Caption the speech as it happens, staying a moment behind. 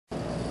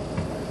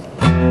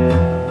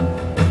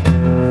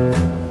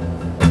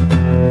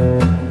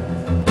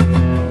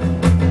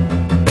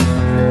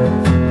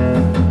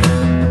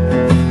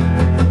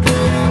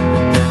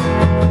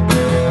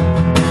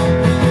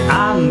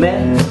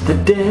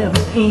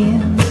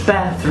in the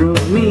bathroom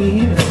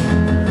mirror,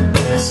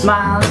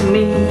 smile at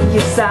me,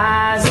 his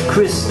eyes are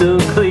crystal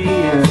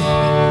clear.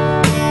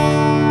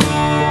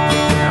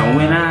 And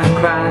when I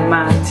cried,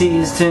 my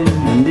tears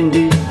turned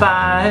into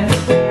fire.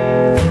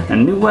 I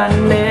knew I'd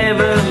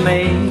never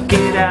make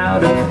it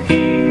out of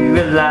here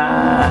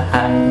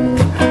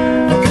alive.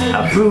 I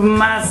proved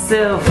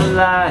myself a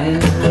liar.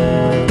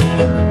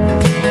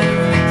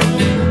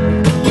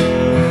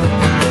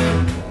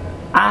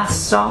 I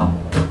saw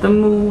the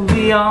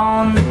movie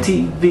on the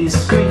TV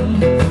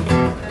screen.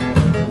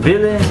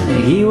 Villain,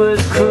 he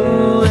was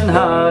cruel and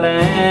hard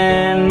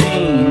and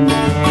mean.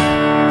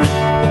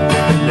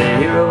 The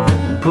hero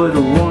put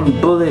a warm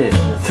bullet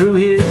through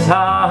his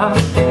heart.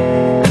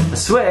 I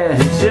swear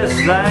he's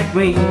just like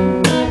me,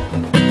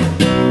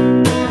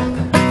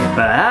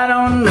 but I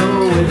don't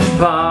know which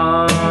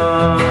part.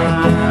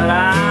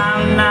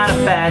 I'm not a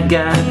bad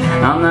guy,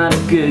 I'm not a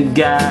good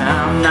guy,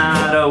 I'm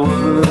not a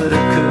woulda,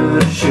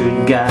 coulda,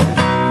 should guy.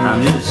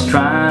 I'm just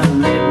trying to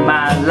live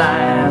my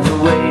life the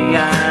way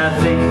I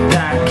think I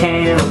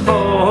can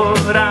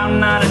afford. I'm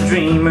not a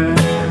dreamer,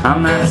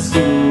 I'm not a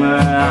schemer,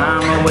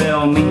 I'm a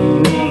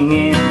well-meaning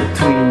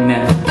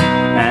in-betweener.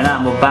 And I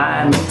will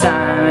bide my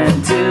time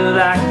until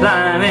I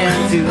climb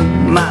into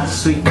my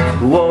sweet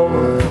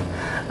reward.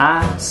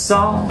 I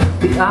saw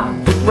the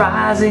opera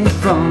rising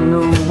from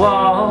the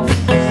walls,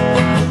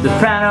 the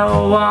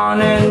piano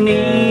on her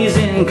knees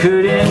in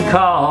curtain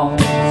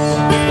calls.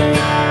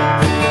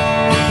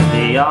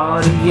 The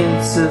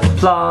audience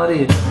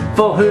applauded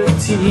for her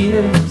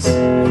tears.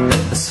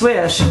 I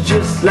swear she's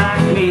just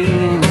like me.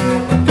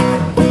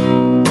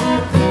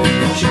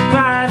 She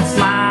cried,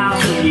 smiled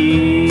for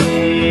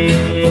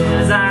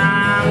years.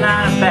 I'm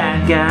not a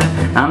bad guy,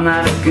 I'm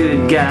not a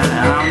good guy,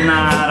 I'm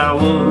not a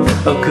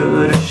woulda,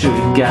 coulda,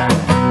 should guy.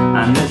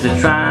 I'm just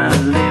trying to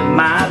live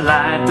my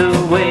life the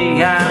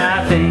way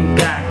I think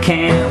I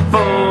can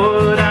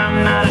afford.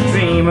 I'm not a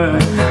dreamer,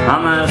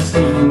 I'm not a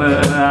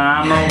schemer,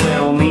 I'm a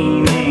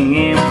well-meaning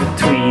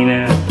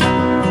in-betweener.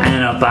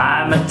 And I'll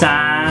bide my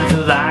time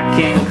till I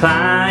can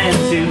climb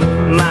into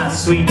my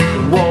sweet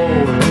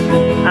reward.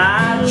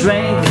 I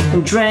drank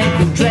and drank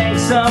and drank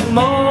some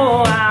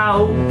more. I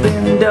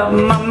opened up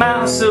my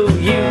mouth so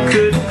you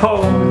could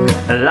pour.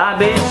 Well, I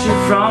bet you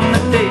from the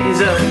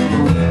days of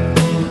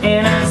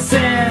innocence,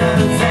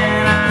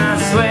 and I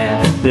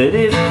swear that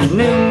if you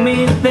knew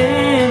me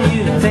then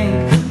you'd think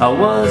I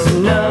was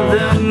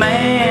another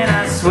man.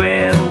 I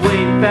swear the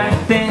way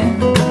back then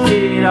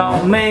it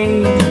all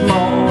made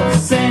more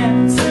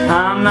sense.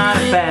 I'm not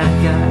a bad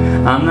guy,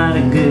 I'm not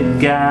a good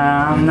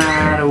guy, I'm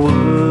not a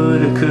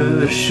woulda,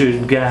 coulda,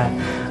 should guy.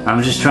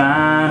 I'm just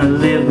trying to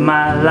live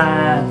my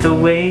life the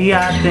way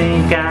I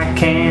think I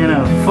can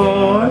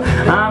afford.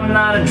 I'm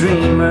not a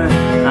dreamer,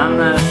 I'm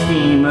not a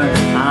schemer,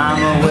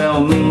 I'm a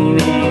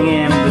well-meaning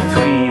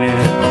in-betweener.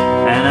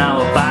 And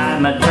I'll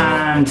bide my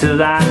time till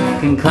I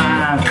can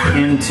climb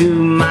into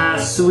my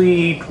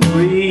sweet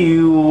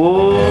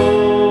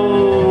reward.